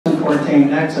2014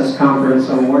 Nexus Conference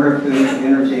on Water, Food,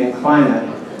 Energy, and Climate.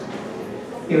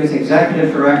 He was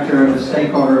Executive Director of the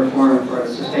Stakeholder Forum for a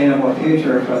Sustainable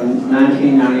Future from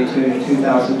 1992 to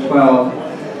 2012.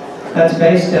 That's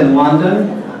based in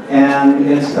London, and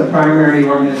it's the primary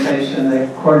organization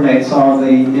that coordinates all the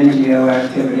NGO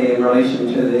activity in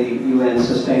relation to the UN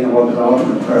Sustainable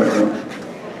Development Program.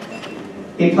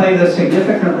 He played a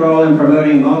significant role in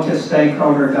promoting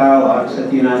multi-stakeholder dialogues at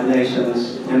the United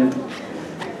Nations and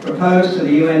proposed to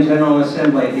the UN General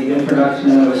Assembly the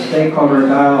introduction of a stakeholder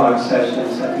dialogue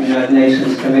sessions at the United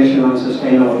Nations Commission on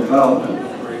Sustainable Development.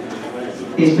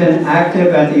 He's been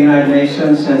active at the United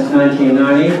Nations since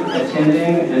 1990,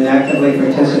 attending and actively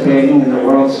participating in the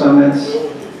World Summits.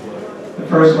 The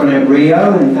first one at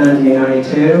Rio in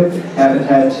 1992,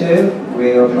 Habitat 2,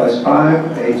 Rio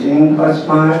 +5, Beijing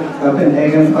 +5,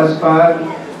 Copenhagen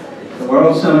 +5, the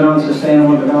World Summit on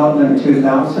Sustainable Development in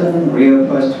 2000, Rio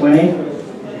 +20.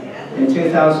 In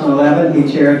 2011,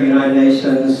 he chaired the United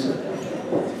Nations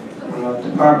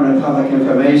Department of Public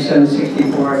Information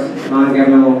 64th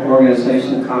Non-Governmental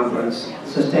Organization Conference,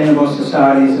 Sustainable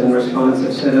Societies and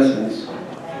Responsive Citizens.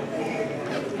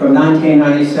 From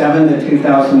 1997 to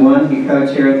 2001, he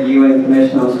co-chaired the UN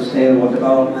Commission on Sustainable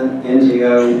Development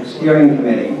NGO Steering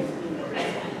Committee.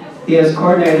 He has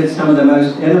coordinated some of the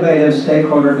most innovative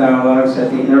stakeholder dialogues at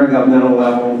the intergovernmental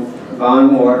level: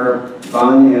 Bonn Water,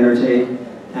 Bonn Energy,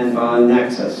 and Bonn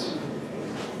Nexus.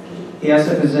 He has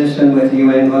a position with the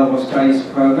UN Global Studies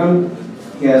Program.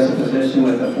 He has a position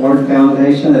with the Ford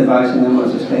Foundation, advising them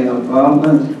on sustainable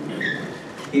development.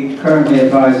 He currently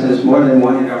advises more than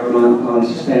one government on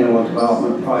sustainable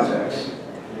development projects.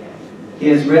 He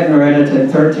has written or edited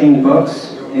 13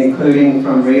 books, including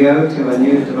From Rio to a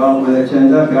New Development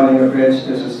Agenda, Building a Bridge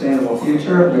to a Sustainable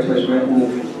Future, which was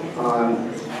written on,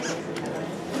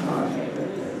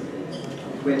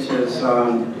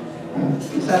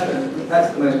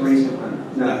 that's the most recent one?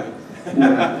 No.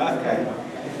 Okay.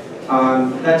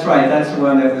 That's right, that's the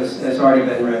one that's already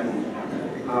been written.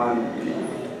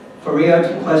 For Rio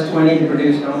 +20, he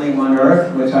produced Only One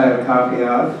Earth, which I have a copy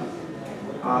of.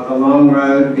 The Long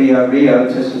Road via Rio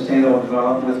to Sustainable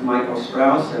Development with Michael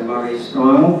Strauss and Maurice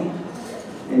Strong.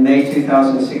 In May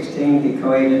 2016, he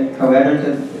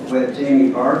co-edited with Jamie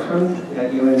Bartram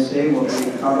at UNC, will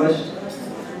be published,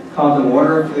 called The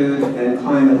Water, Food, and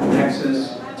Climate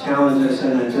Nexus, Challenges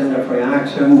and Agenda for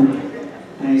Action.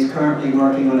 And he's currently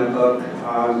working on a book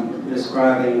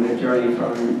describing the journey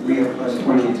from Rio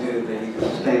 +20 to the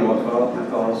Sustainable Development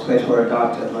Goals, which were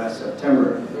adopted last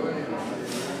September.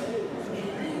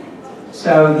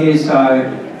 So he's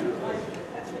an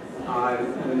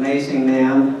amazing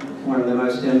man, one of the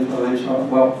most influential,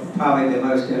 well, probably the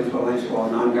most influential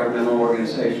non-governmental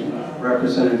organization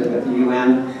representative at the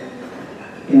UN.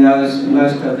 He knows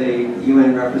most of the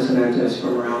UN representatives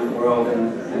from around the world,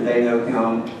 and they know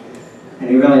him. And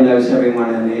he really knows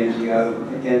everyone in the NGO,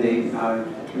 in the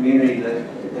community that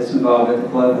is involved at the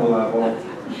global level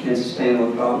in sustainable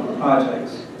development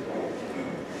projects.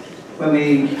 When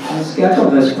we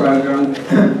scheduled this program,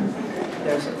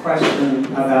 there's a question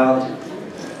about,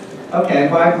 okay,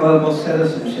 why global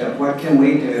citizenship? What can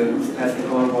we do at the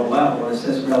global level? Is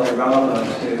this really relevant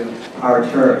to our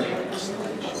church?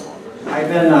 I've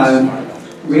been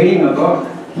reading a book.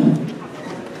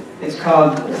 It's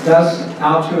called Does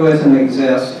Altruism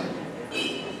Exist?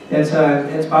 It's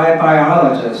by a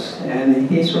biologist, and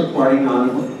he's reporting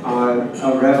on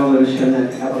a revolution in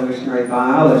evolutionary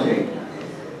biology.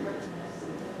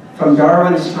 From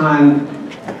Darwin's time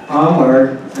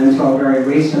onward until very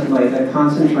recently, the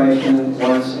concentration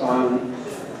was on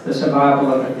the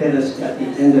survival of the fittest at the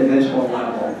individual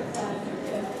level.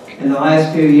 In the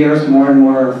last few years, more and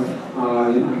more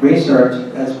research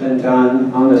has been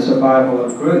done on the survival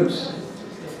of groups.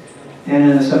 And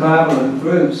in the survival of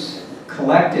groups,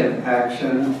 collective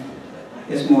action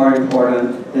is more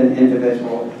important than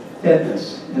individual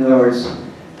fitness. In other words,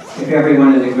 if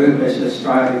everyone in the group is just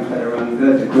striving for their own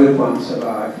good, the group won't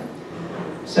survive.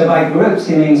 So by groups,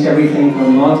 he means everything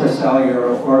from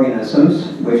multicellular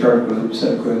organisms, which are groups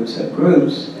of groups of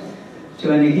groups,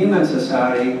 to in the human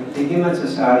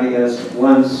society is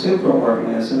one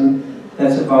superorganism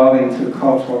that's evolving through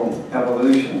cultural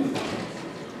evolution.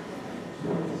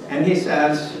 And he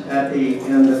says at the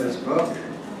end of his book,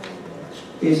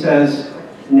 he says,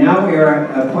 now we are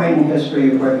at a point in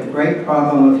history where the great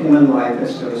problem of human life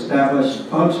is to establish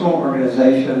functional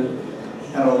organization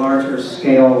at a larger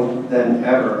scale than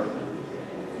ever.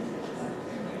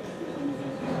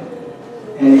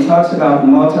 And he talks about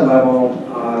multi-level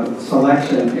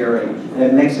selection theory.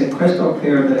 It makes it crystal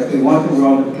clear that if we want the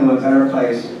world to become a better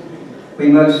place, We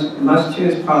must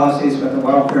choose policies with the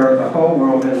welfare of the whole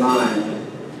world in mind.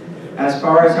 As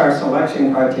far as our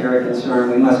selection criteria are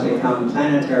concerned, we must become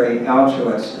planetary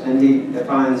altruists, and he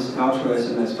defines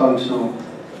altruism as functional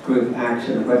group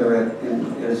action, whether it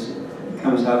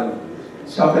comes out of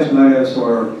selfish motives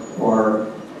or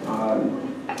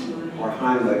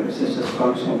high motives. It's just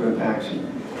functional group action.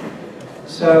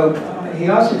 So he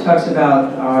also talks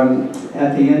about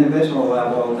at the individual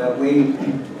level that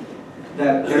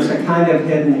there's a kind of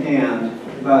hidden hand,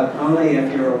 but only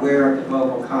if you're aware of the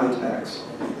global context.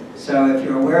 So if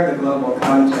you're aware of the global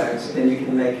context, then you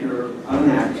can make your own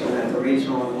action at the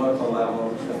regional and local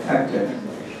level effective.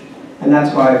 And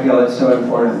that's why I feel it's so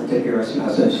important to hear his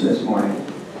message this morning.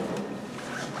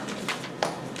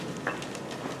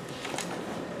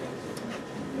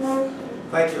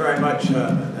 Thank you very much,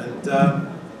 Herman. And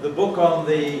the book on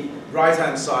the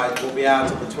right-hand side will be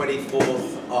out on the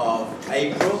 24th of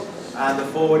April, and the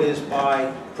foreword is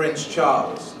by Prince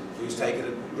Charles, who's taken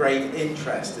a great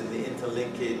interest in the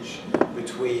interlinkage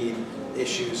between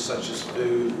issues such as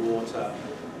food, water,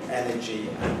 energy,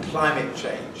 and climate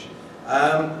change.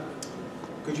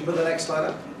 Could you put the next slide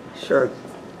up? Sure.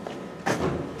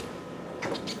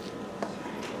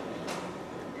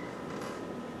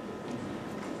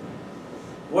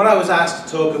 What I was asked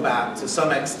to talk about, to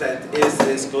some extent, is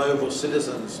this global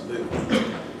citizens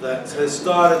movement that has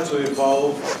started to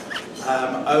evolve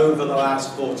over the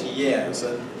last 40 years,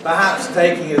 and perhaps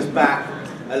taking us back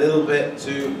a little bit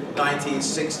to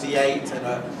 1968 and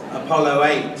Apollo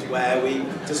 8, where we,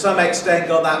 to some extent,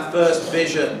 got that first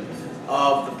vision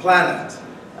of the planet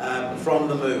from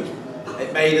the moon.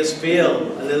 It made us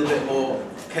feel a little bit more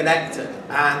connected,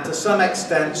 and to some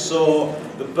extent saw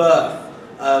the birth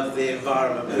of the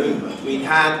environment movement. We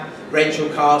had Rachel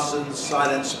Carson's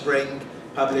Silent Spring,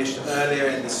 published earlier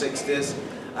in the 60s,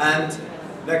 and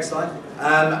next slide.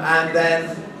 And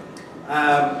then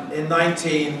in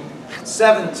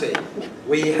 1970,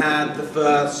 we had the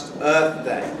first Earth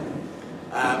Day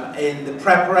in the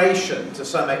preparation, to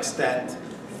some extent,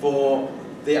 for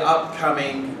the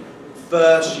upcoming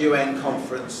first UN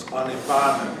conference on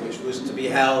environment, which was to be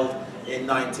held in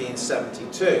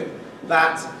 1972.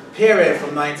 That period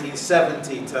from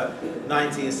 1970 to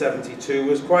 1972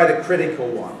 was quite a critical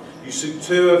one. You saw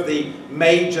two of the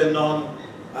major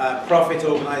non-profit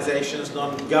organizations,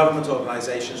 non-government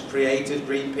organizations created,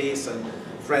 Greenpeace and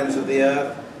Friends of the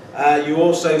Earth. You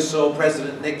also saw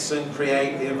President Nixon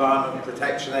create the Environment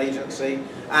Protection Agency,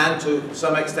 and to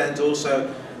some extent also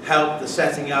help the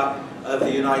setting up of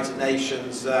the United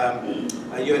Nations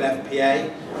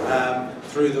UNFPA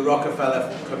through the Rockefeller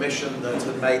Commission that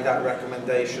had made that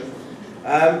recommendation.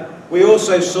 We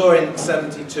also saw in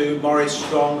 '72 Maurice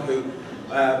Strong, who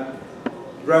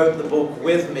wrote the book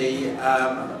with me,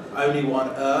 Only One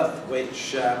Earth,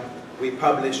 which we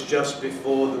published just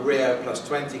before the Rio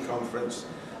 +20 conference.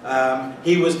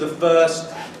 He was the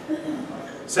first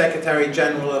Secretary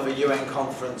General of a UN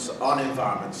conference on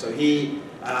environment. So he,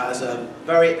 as a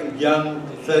very young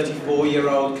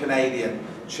 34-year-old Canadian,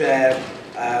 chaired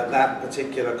that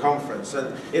particular conference.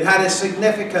 And it had a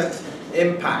significant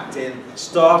impact in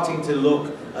starting to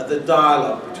look at the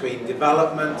dialogue between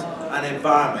development and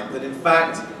environment. That in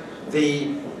fact,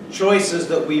 the choices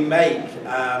that we make,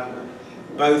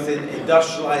 both in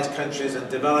industrialized countries and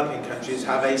developing countries,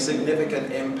 have a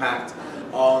significant impact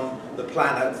on the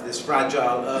planet, this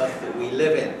fragile Earth that we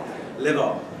live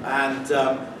on. And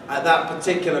at that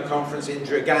particular conference,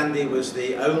 Indira Gandhi was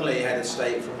the only head of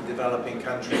state from a developing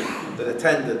country that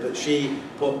attended, but she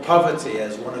put poverty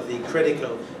as one of the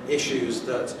critical issues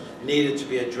that needed to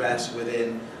be addressed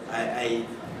within a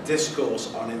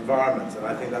discourse on environment, and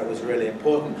I think that was really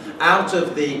important. Out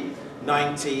of the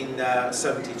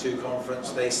 1972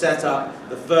 conference, they set up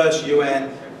the first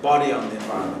UN body on the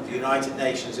environment, the United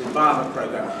Nations Environment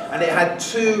Programme, and it had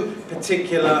two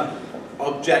particular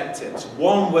objectives.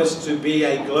 One was to be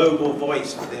a global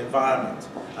voice for the environment,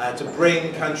 to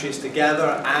bring countries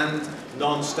together and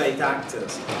non-state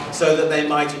actors so that they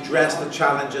might address the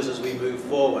challenges as we move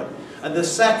forward. And the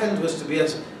second was to be a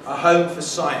home for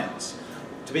science,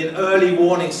 to be an early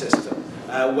warning system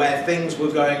where things were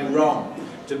going wrong,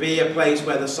 to be a place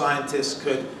where the scientists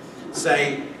could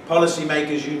say,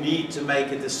 policymakers, you need to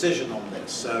make a decision on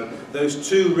this. So those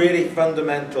two really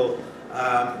fundamental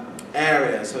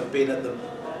areas have been at the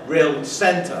real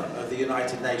center of the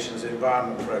United Nations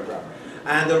Environment Programme.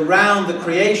 And around the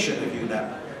creation of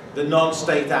UNEP, the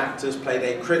non-state actors played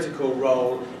a critical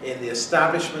role in the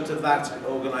establishment of that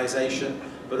organization,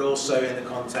 but also in the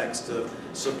context of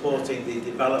supporting the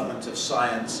development of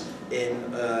science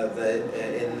in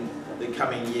the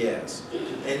coming years.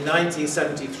 In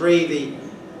 1973, the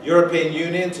European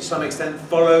Union, to some extent,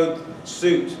 followed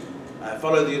suit,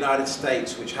 followed the United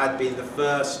States, which had been the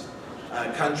first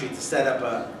country to set up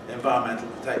an environmental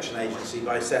protection agency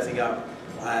by setting up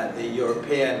the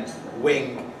European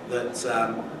wing that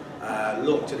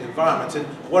looked at environment. And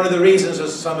one of the reasons,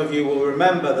 as some of you will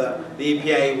remember, that the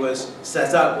EPA was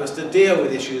set up was to deal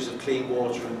with issues of clean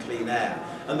water and clean air.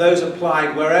 And those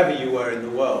applied wherever you were in the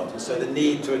world. And so the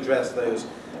need to address those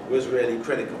was really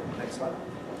critical. Next slide.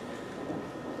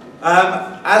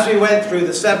 As we went through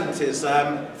the 70s,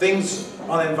 things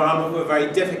on environment were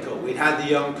very difficult. We'd had the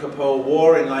Yom Kippur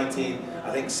War in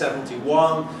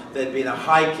 1971. There'd been a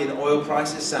hike in oil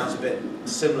prices, sounds a bit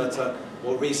similar to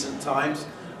more recent times.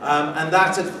 And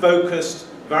that had focused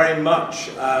very much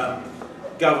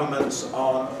governments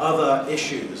on other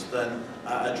issues than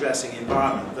addressing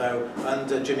environment, though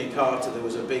under Jimmy Carter there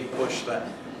was a big push for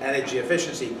energy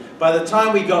efficiency. By the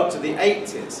time we got to the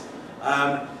 80s,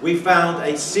 we found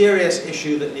a serious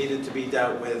issue that needed to be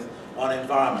dealt with on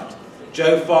environment.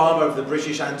 Joe Farmer of the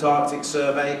British Antarctic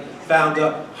Survey found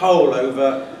a hole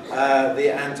over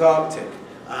the Antarctic.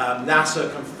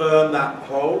 NASA confirmed that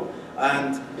hole,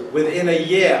 and within a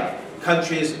year,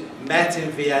 countries met in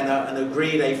Vienna and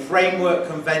agreed a framework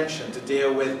convention to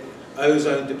deal with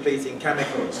ozone-depleting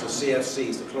chemicals, the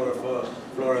CFCs, the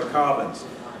chlorofluorocarbons.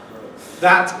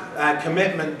 That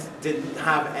commitment didn't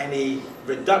have any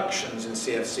reductions in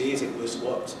CFCs. It was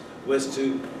what was to,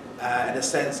 in a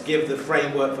sense, give the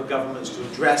framework for governments to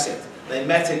address it. They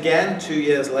met again 2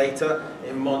 years later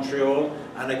in Montreal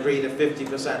and agreed a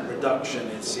 50% reduction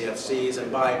in CFCs,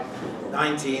 and by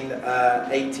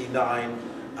 1989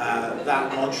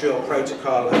 that Montreal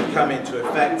Protocol had come into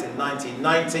effect. In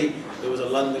 1990 there was a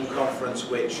London conference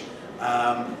which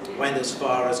went as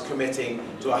far as committing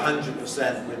to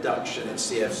 100% reduction in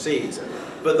CFCs.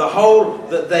 But the hole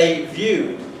that they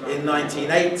viewed in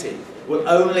 1980 will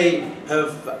only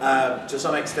have, to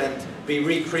some extent, be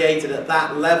recreated at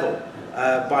that level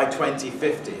by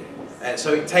 2050.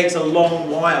 So it takes a long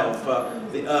while for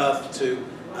the Earth to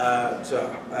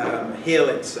heal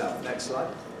itself. Next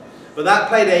slide. But that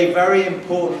played a very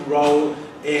important role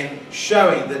in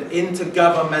showing that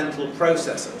intergovernmental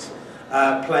processes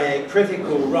play a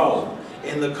critical role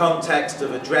in the context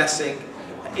of addressing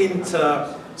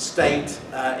interstate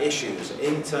issues,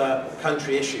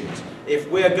 inter-country issues. If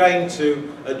we're going to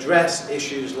address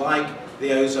issues like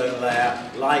the ozone layer,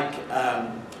 like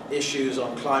issues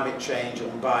on climate change,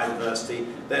 on biodiversity,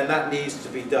 then that needs to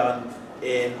be done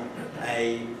in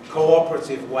a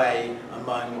cooperative way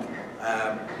among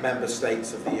member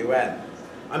states of the UN.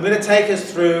 I'm going to take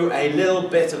us through a little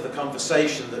bit of the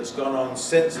conversation that's gone on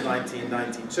since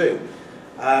 1992.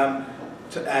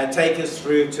 Take us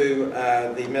through to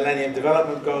the Millennium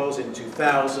Development Goals in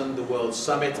 2000, the World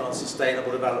Summit on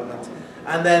Sustainable Development,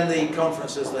 and then the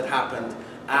conferences that happened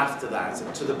after that,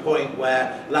 to the point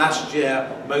where last year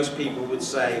most people would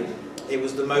say it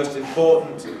was the most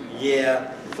important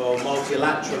year for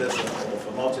multilateralism, or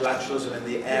for multilateralism in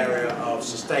the area of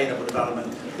sustainable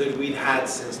development that we'd had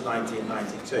since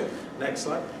 1992. Next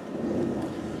slide.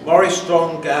 Maurice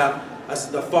Strong, as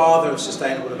the father of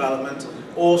sustainable development,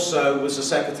 also was the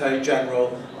Secretary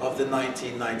General of the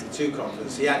 1992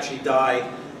 conference. He actually died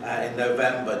in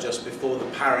November, just before the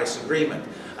Paris Agreement.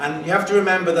 And you have to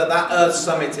remember that that Earth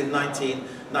Summit in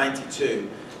 1992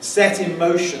 set in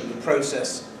motion the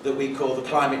process that we call the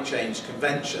Climate Change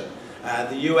Convention.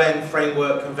 The UN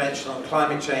Framework Convention on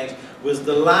Climate Change was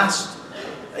the last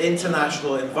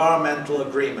international environmental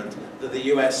agreement that the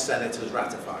US Senate has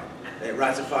ratified. It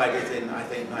ratified it in, I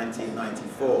think,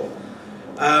 1994.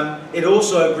 It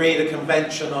also agreed a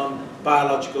convention on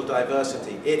biological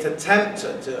diversity. It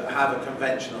attempted to have a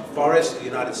convention on forests. The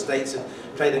United States had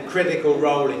played a critical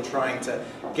role in trying to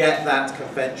get that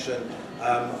convention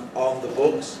on the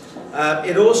books.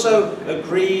 It also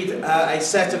agreed a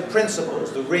set of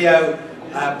principles, the Rio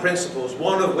principles,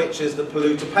 one of which is the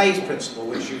polluter pays principle,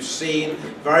 which you've seen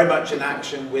very much in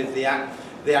action with the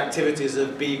activities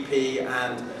of BP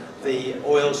and the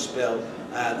oil spill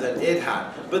that it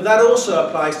had. But that also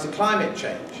applies to climate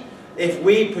change. If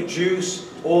we produce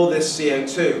all this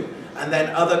CO2 and then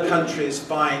other countries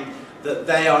find that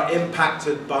they are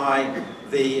impacted by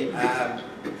the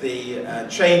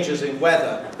changes in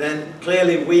weather, then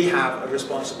clearly we have a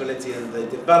responsibility in the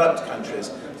developed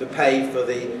countries to pay for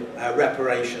the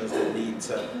reparations that need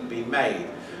to be made.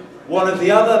 One of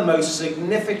the other most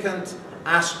significant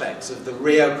aspects of the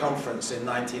Rio conference in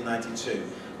 1992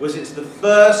 was it's the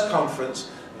first conference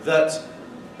that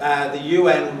the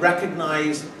UN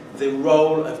recognized the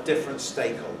role of different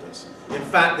stakeholders. In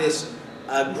fact, this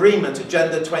agreement,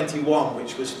 Agenda 21,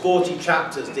 which was 40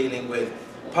 chapters dealing with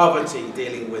poverty,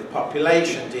 dealing with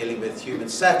population, dealing with human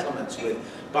settlements, with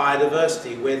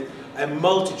biodiversity, with a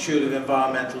multitude of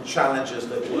environmental challenges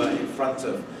that were in front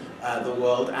of the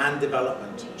world, and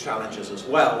development challenges as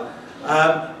well.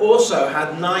 Also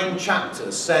had 9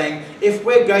 chapters saying if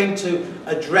we're going to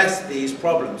address these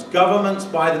problems, governments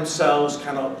by themselves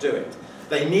cannot do it.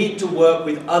 They need to work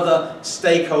with other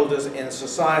stakeholders in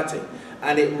society,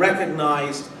 and it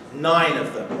recognized 9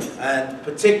 of them, and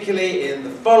particularly in the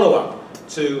follow-up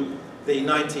to the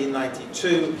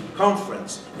 1992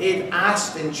 conference, it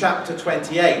asked in chapter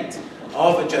 28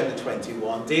 of Agenda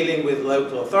 21, dealing with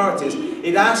local authorities,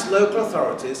 it asked local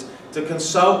authorities to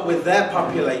consult with their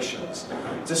populations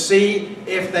to see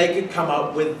if they could come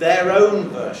up with their own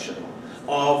version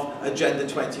of Agenda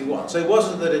 21. So it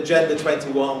wasn't that Agenda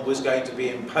 21 was going to be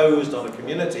imposed on a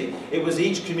community, it was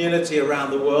each community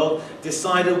around the world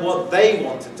decided what they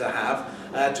wanted to have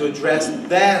to address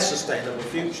their sustainable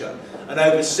future. And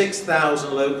over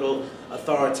 6,000 local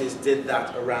authorities did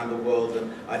that around the world,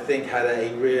 and I think had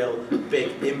a real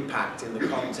big impact in the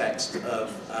context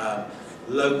of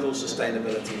local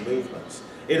sustainability movements.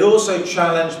 It also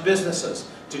challenged businesses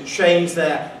to change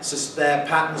their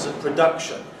patterns of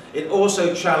production. It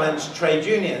also challenged trade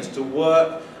unions to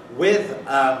work with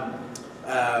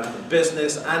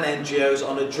business and NGOs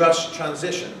on a just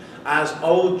transition. As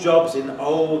old jobs in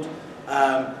old,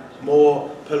 more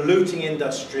polluting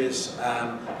industries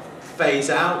phase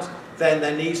out, then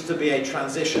there needs to be a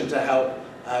transition to help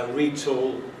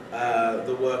retool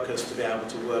the workers to be able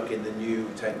to work in the new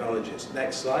technologies.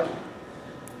 Next slide.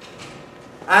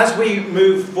 As we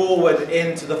move forward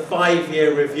into the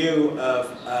 5-year review of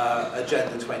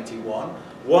Agenda 21,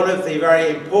 one of the very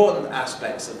important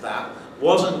aspects of that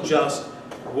wasn't just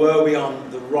were we on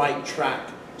the right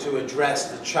track to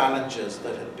address the challenges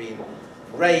that had been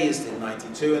raised in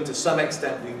 '92, and to some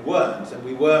extent we weren't, and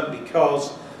we weren't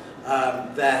because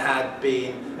there had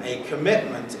been a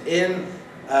commitment in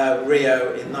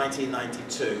Rio in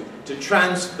 1992 to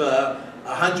transfer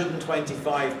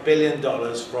 $125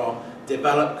 billion from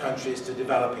developed countries to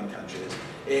developing countries.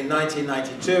 In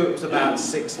 1992 it was about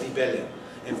 60 billion.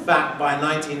 In fact, by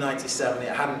 1997 it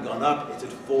hadn't gone up, it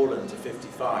had fallen to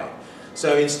 55.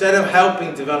 So instead of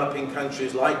helping developing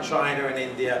countries like China and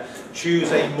India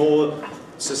choose a more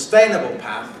sustainable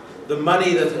path, the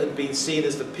money that had been seen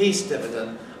as the peace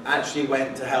dividend actually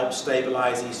went to help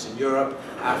stabilize Eastern Europe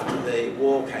after the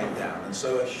war came down. And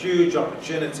so a huge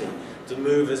opportunity to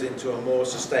move us into a more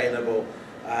sustainable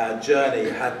journey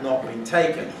had not been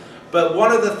taken. But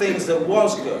one of the things that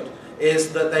was good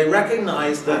is that they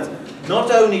recognized that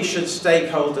not only should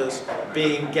stakeholders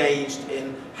be engaged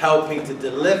in helping to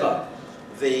deliver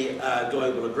the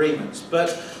global agreements,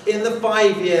 but in the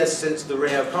 5 years since the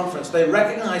Rio conference, they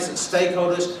recognized that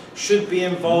stakeholders should be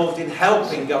involved in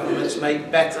helping governments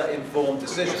make better informed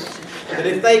decisions. That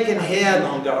if they can hear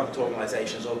non-government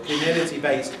organizations or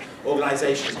community-based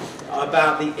organizations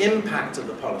about the impact of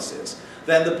the policies,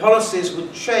 then the policies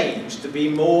would change to be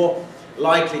more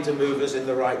likely to move us in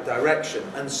the right direction.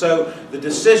 And so the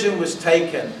decision was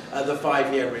taken at the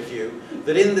 5-year review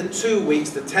that in the 2 weeks,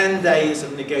 the 10 days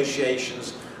of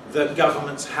negotiations that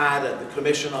governments had at the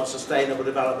Commission on Sustainable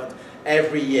Development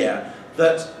every year,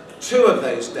 that 2 of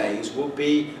those days will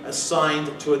be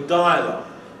assigned to a dialogue,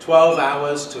 12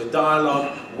 hours to a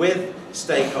dialogue with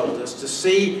stakeholders to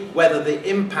see whether the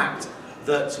impact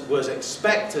that was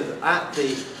expected at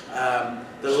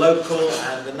the local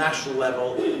and the national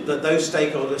level, that those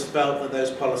stakeholders felt that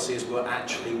those policies were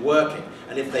actually working.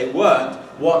 And if they weren't,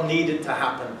 what needed to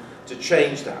happen to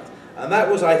change that? And that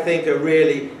was, I think, a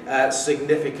really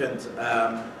significant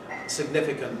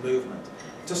movement.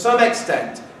 To some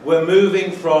extent, we're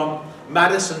moving from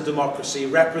Madison democracy,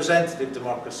 representative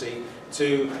democracy,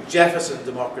 to Jefferson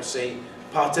democracy,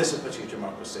 participatory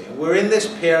democracy. And we're in this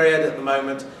period at the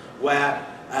moment where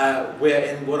we're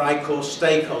in what I call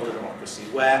stakeholder democracy,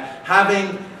 where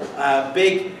having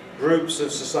big groups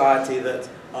of society that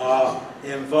are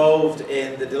involved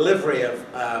in the delivery of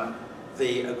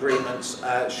the agreements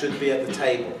should be at the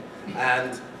table.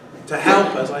 And to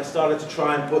help us, I started to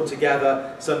try and put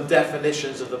together some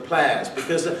definitions of the players,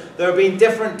 because there have been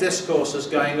different discourses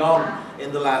going on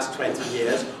in the last 20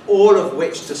 years, all of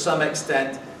which to some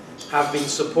extent have been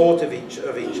supportive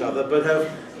of each other, but have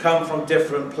come from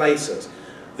different places.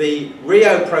 The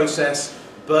Rio process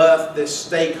birthed this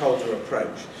stakeholder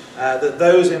approach, that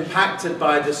those impacted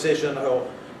by a decision or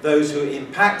those who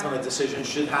impact on a decision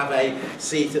should have a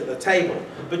seat at the table.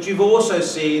 But you've also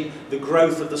seen the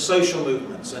growth of the social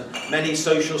movements and many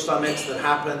social summits that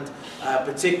happened,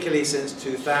 particularly since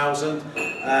 2000.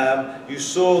 You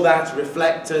saw that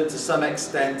reflected to some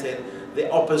extent in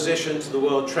the opposition to the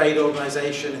World Trade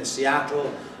Organization in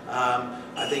Seattle,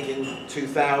 I think in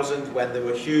 2000, when there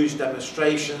were huge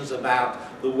demonstrations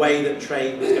about the way that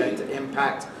trade was going to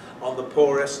impact on the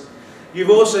poorest. You've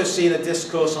also seen a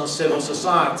discourse on civil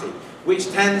society, which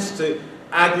tends to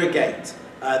aggregate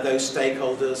those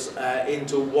stakeholders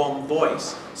into one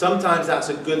voice. Sometimes that's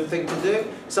a good thing to do.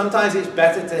 Sometimes it's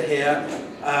better to hear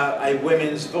a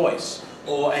women's voice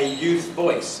or a youth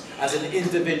voice as an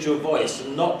individual voice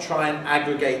and not try and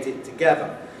aggregate it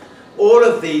together. All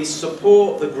of these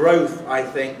support the growth, I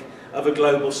think, of a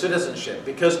global citizenship,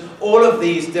 because all of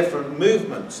these different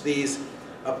movements, these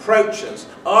approaches,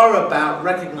 are about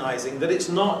recognizing that it's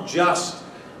not just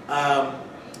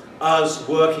us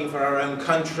working for our own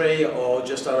country or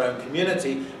just our own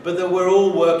community, but that we're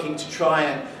all working to try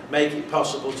and make it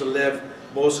possible to live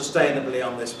more sustainably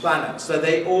on this planet. So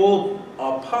they all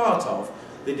are part of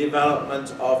the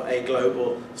development of a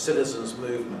global citizens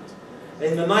movement.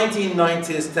 In the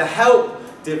 1990s, to help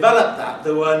develop that,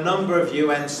 there were a number of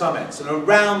UN summits, and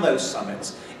around those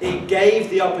summits, it gave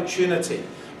the opportunity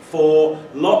for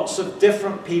lots of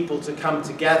different people to come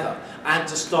together and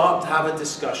to start to have a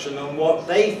discussion on what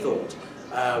they thought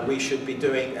we should be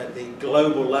doing at the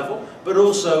global level, but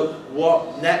also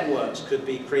what networks could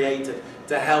be created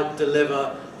to help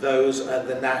deliver those at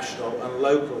the national and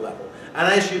local level. And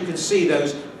as you can see,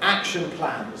 those action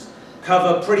plans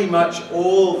cover pretty much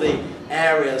all the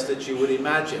areas that you would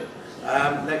imagine.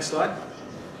 Next slide.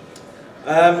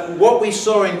 What we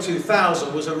saw in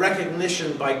 2000 was a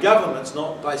recognition by governments,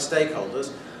 not by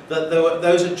stakeholders, that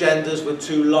those agendas were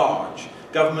too large.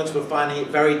 Governments were finding it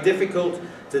very difficult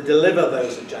to deliver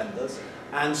those agendas,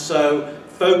 and so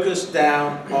focused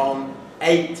down on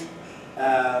eight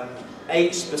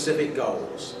specific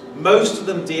goals. Most of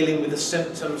them dealing with the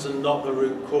symptoms and not the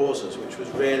root causes, which was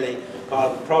really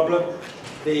part of the problem.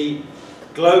 The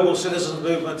global citizens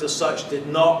movement as such did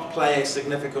not play a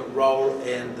significant role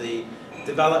in the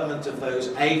development of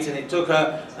those 8, and it took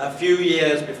a few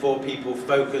years before people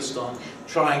focused on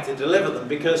trying to deliver them,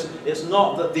 because it's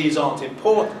not that these aren't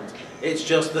important, it's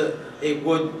just that it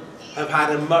would have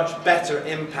had a much better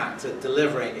impact at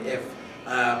delivering if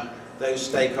those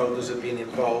stakeholders had been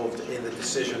involved in the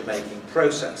decision-making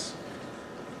process.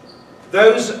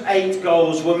 Those 8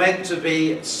 goals were meant to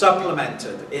be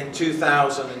supplemented in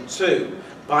 2002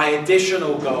 by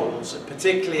additional goals,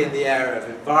 particularly in the area of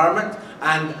environment,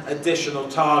 and additional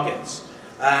targets.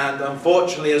 And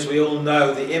unfortunately, as we all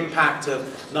know, the impact of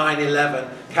 9/11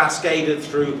 cascaded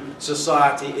through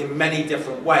society in many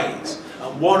different ways.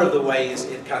 And one of the ways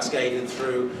it cascaded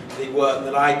through the work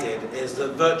that I did is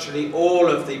that virtually all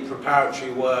of the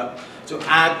preparatory work to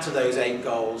add to those 8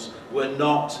 goals were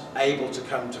not able to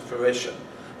come to fruition.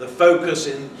 The focus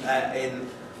in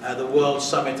the World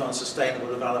Summit on Sustainable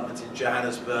Development in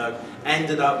Johannesburg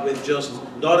ended up with just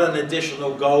not an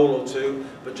additional goal or 2,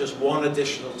 but just 1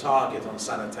 additional target on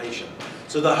sanitation.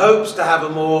 So the hopes to have a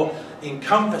more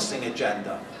encompassing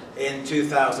agenda in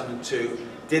 2002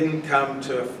 didn't come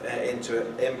into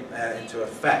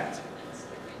effect.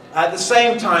 At the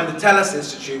same time, the Tellus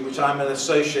Institute, which I'm an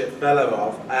associate fellow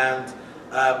of, and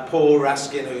Paul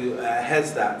Raskin, who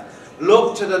heads that,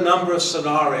 looked at a number of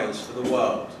scenarios for the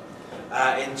world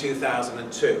in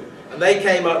 2002. And they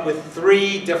came up with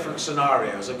 3 different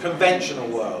scenarios: a conventional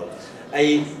world,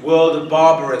 a world of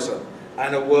barbarism,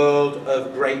 and a world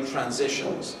of great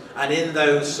transitions. And in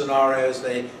those scenarios,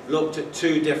 they looked at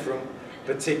 2 different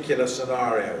particular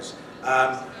scenarios.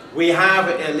 We have,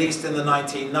 at least in the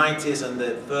 1990s and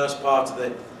the first part of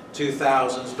the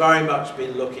 2000s, very much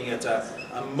been looking at a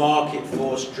market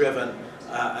force-driven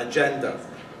agenda.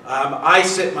 I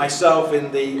sit myself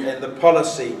in the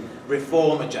policy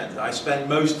reform agenda. I spend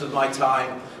most of my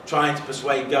time trying to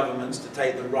persuade governments to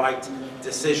take the right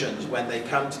decisions when they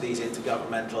come to these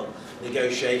intergovernmental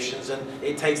negotiations, and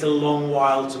it takes a long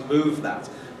while to move that.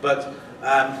 But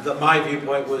my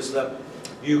viewpoint was that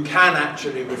you can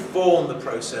actually reform the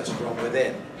process from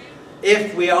within.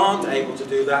 If we aren't able to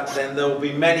do that, then there will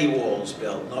be many walls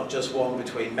built, not just one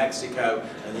between Mexico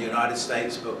and the United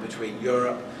States, but between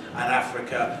Europe and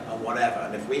Africa and whatever.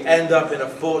 And if we end up in a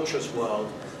fortress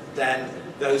world, then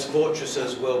those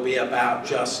fortresses will be about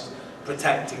just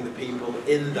protecting the people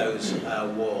in those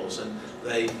walls, and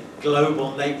the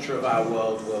global nature of our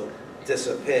world will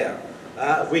disappear.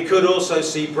 We could also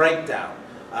see breakdown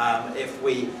if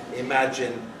we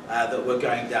imagine that we're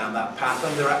going down that path,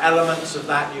 and there are elements of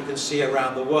that you can see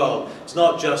around the world. It's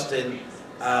not just in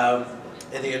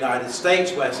the United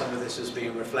States where some of this has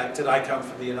been reflected. I come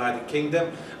from the United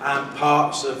Kingdom, and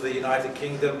parts of the United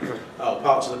Kingdom,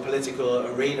 parts of the political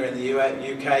arena in the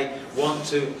UK want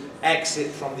to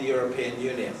exit from the European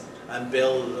Union. and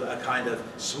build a kind of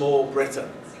small Britain.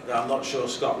 I'm not sure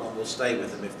Scotland will stay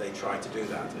with them if they try to do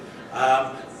that.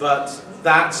 But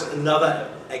that's another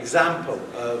example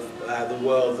of the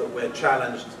world that we're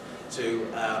challenged to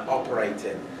operate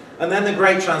in. And then the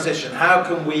great transition. How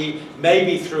can we,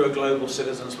 maybe through a global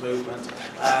citizens movement,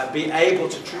 be able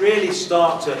to really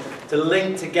start to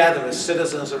link together as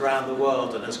citizens around the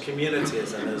world and as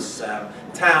communities and as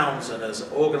towns and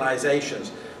as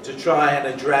organizations to try and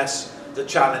address the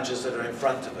challenges that are in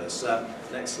front of us.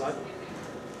 Next slide.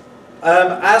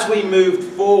 As we moved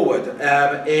forward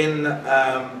in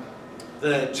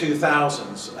the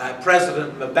 2000s,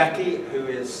 President Mbeki, who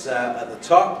is at the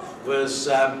top, was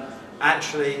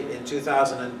actually in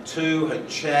 2002 had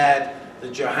chaired the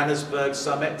Johannesburg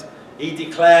Summit. He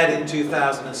declared in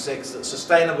 2006 that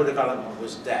sustainable development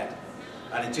was dead.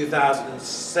 And in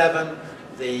 2007,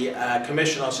 the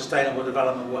Commission on Sustainable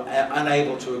Development were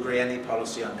unable to agree any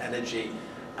policy on energy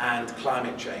and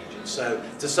climate change. And so,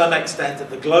 to some extent, at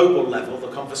the global level, the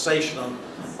conversation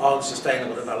on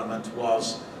sustainable development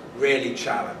was really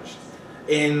challenged.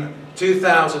 In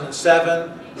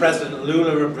 2007, President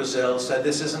Lula of Brazil said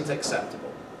this isn't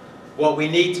acceptable. What we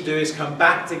need to do is come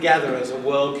back together as a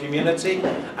world community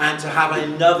and to have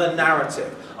another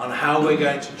narrative on how we're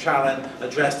going to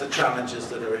address the challenges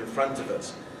that are in front of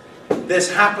us.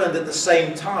 This happened at the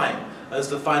same time as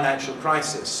the financial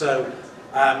crisis. So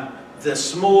the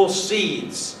small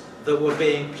seeds that were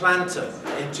being planted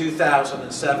in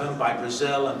 2007 by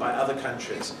Brazil and by other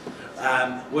countries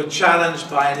were challenged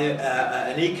by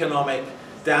an economic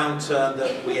downturn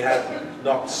that we had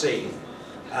not seen.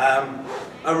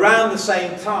 Around the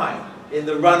same time, in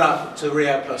the run-up to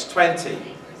Rio+20,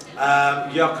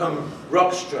 Joachim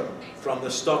Rockström from the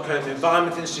Stockholm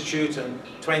Environment Institute and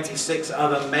 26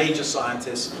 other major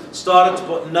scientists started to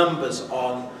put numbers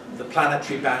on the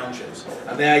planetary boundaries.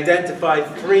 And they identified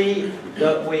three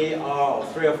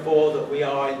or four that we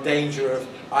are in danger of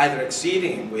either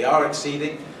exceeding, we are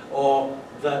exceeding, or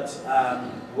that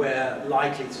we're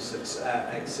likely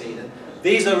to exceed. And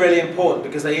these are really important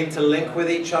because they interlink with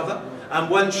each other, and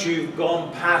once you've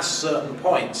gone past certain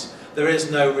points, there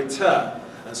is no return.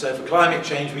 And so for climate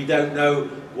change, we don't know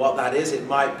what that is. It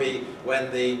might be when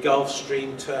the Gulf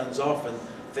Stream turns off and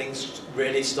things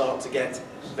really start to get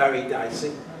very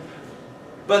dicey.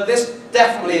 But this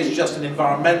definitely is just an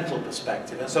environmental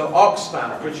perspective, and so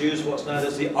Oxfam produced what's known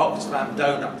as the Oxfam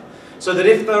donut. So that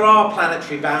if there are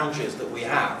planetary boundaries that we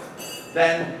have,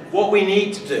 then what we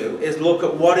need to do is look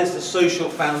at what is the social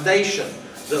foundation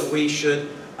that we should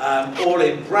all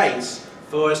embrace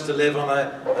for us to live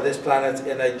on this planet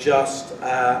in a just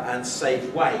and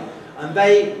safe way. And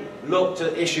they looked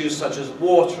at issues such as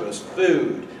water, as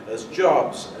food, as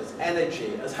jobs, as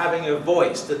energy, as having a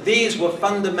voice, that these were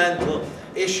fundamental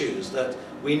issues that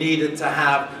we needed to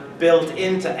have built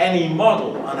into any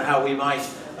model on how we might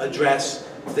address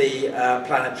the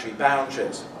planetary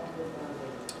boundaries.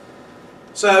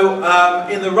 So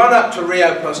in the run-up to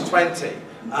Rio+20,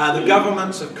 the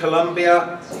governments of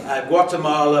Colombia,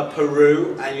 Guatemala,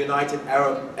 Peru and United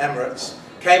Arab Emirates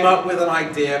came up with an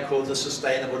idea called the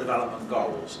Sustainable Development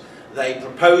Goals. They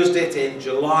proposed it in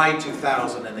July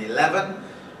 2011.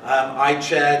 I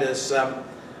chaired,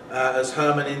 as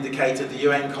Herman indicated, the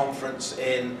UN conference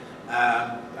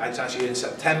it's actually in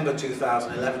September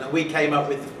 2011, and we came up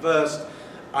with the first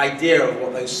idea of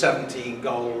what those 17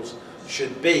 goals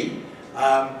should be.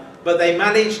 But they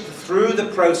managed, through the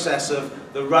process of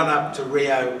the run-up to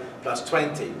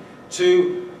Rio+20,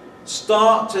 to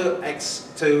start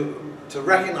to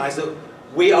recognize that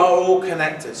we are all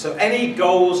connected. So any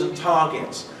goals and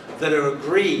targets that are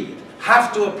agreed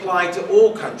have to apply to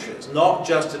all countries, not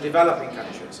just to developing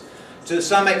countries. To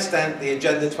some extent, the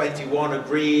Agenda 21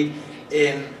 agreed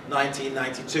in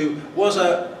 1992 was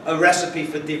a recipe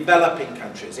for developing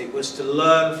countries. It was to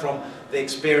learn from the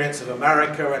experience of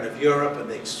America and of Europe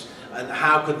and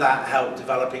how could that help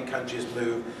developing countries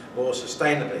move more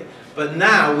sustainably. But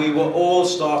now we were all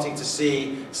starting to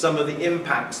see some of the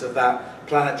impacts of that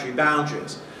planetary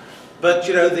boundaries. But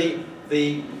you know,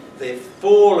 the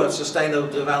fall of sustainable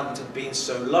development had been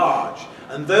so large,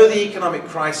 and though the economic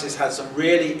crisis had some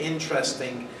really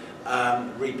interesting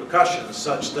repercussions,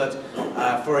 such that,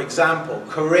 for example,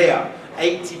 Korea,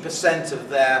 80% of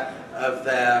their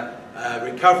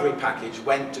recovery package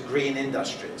went to green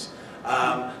industries.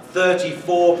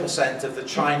 34% of the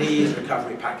Chinese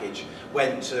recovery package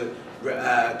went to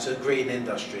green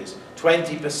industries.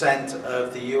 20%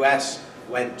 of the US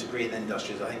went to green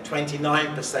industries. I think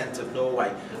 29% of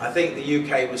Norway. I think the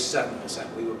UK was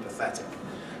 7%. We were pathetic.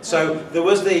 So there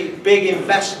was the big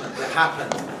investment that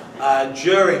happened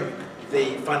during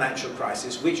the financial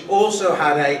crisis, which also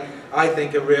had I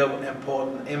think, a real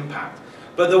important impact.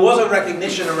 But there was a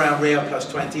recognition around Rio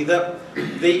Plus 20 that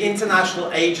the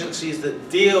international agencies that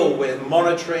deal with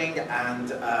monitoring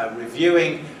and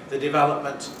reviewing the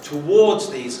development towards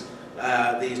these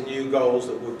new goals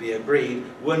that would be agreed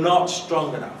were not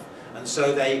strong enough. And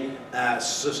so they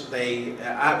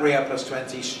at Rio Plus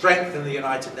 20, strengthened the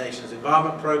United Nations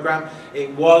Environment Programme. It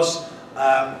was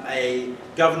a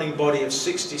governing body of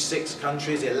 66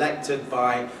 countries elected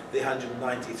by the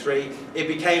 193. It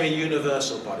became a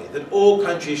universal body, that all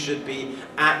countries should be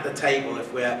at the table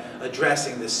if we're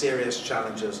addressing the serious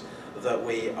challenges that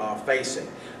we are facing.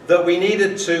 That we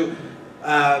needed to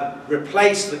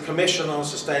replace the Commission on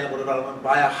Sustainable Development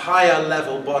by a higher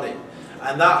level body.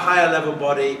 And that higher level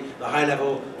body, the high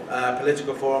level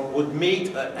political forum, would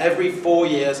meet every 4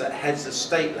 years at heads of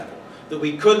state level. That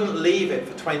we couldn't leave it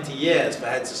for 20 years for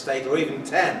heads of state, or even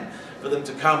 10, for them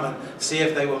to come and see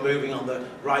if they were moving on the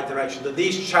right direction. That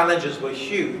these challenges were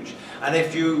huge. And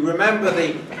if you remember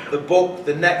the book,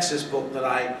 the Nexus book that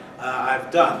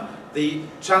I've done, the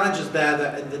challenges there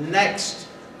that in the next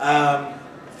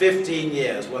 15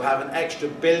 years we'll have an extra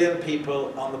billion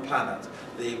people on the planet.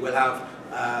 We'll have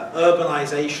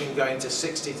urbanization going to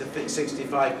 60 to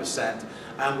 65%,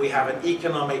 and we have an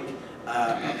economic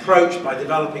approach by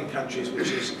developing countries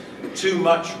which is too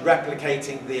much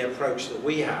replicating the approach that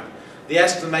we have. The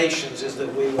estimations is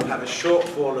that we will have a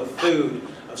shortfall of food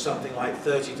of something like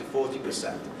 30 to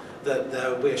 40%, that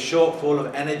there will be a shortfall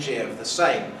of energy of the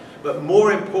same, but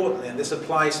more importantly, and this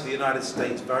applies to the United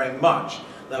States very much,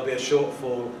 there'll be a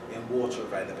shortfall in water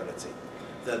availability.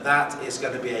 That is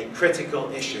going to be a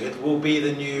critical issue. It will be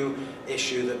the new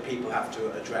issue that people have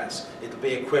to address. It'll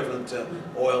be equivalent to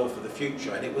oil for the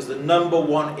future. And it was the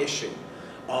 #1 issue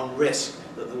on risk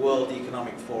that the World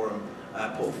Economic Forum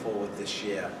put forward this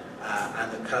year,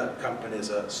 and the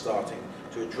companies are starting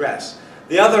to address.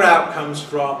 The other outcomes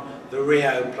from the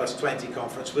Rio Plus 20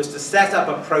 conference was to set up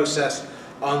a process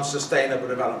on sustainable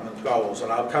development goals,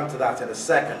 and I'll come to that in a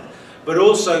second, but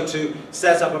also to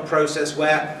set up a process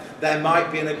where there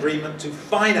might be an agreement to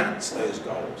finance those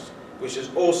goals, which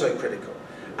is also critical.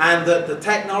 And that the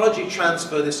technology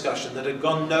transfer discussion that had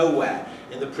gone nowhere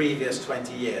in the previous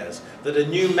 20 years, that a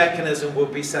new mechanism will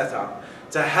be set up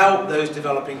to help those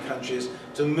developing countries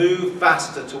to move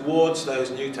faster towards those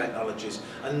new technologies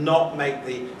and not make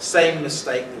the same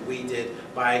mistake that we did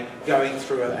by going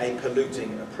through a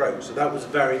polluting approach. So that was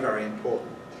very, very important.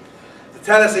 The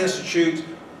Tellus Institute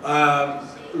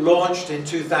launched in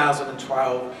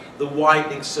 2012 the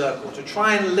Widening Circle to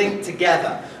try and link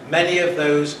together many of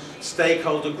those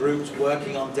stakeholder groups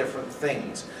working on different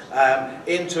things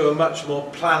into a much more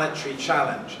planetary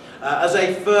challenge as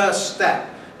a first step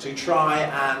to try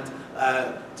and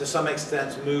to some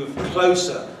extent move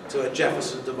closer to a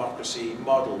Jefferson democracy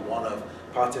model, one of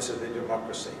participatory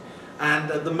democracy.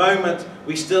 And at the moment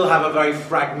we still have a very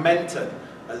fragmented,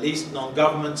 at least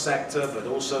non-government sector, but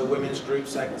also women's group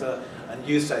sector and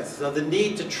youth sector. So the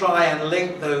need to try and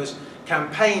link those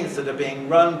campaigns that are being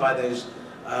run by those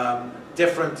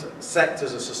different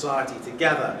sectors of society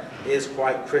together is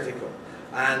quite critical.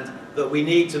 And that we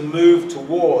need to move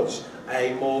towards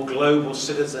a more global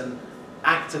citizen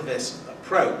activist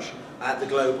approach at the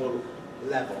global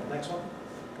level. Next one.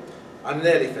 I'm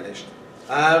nearly finished.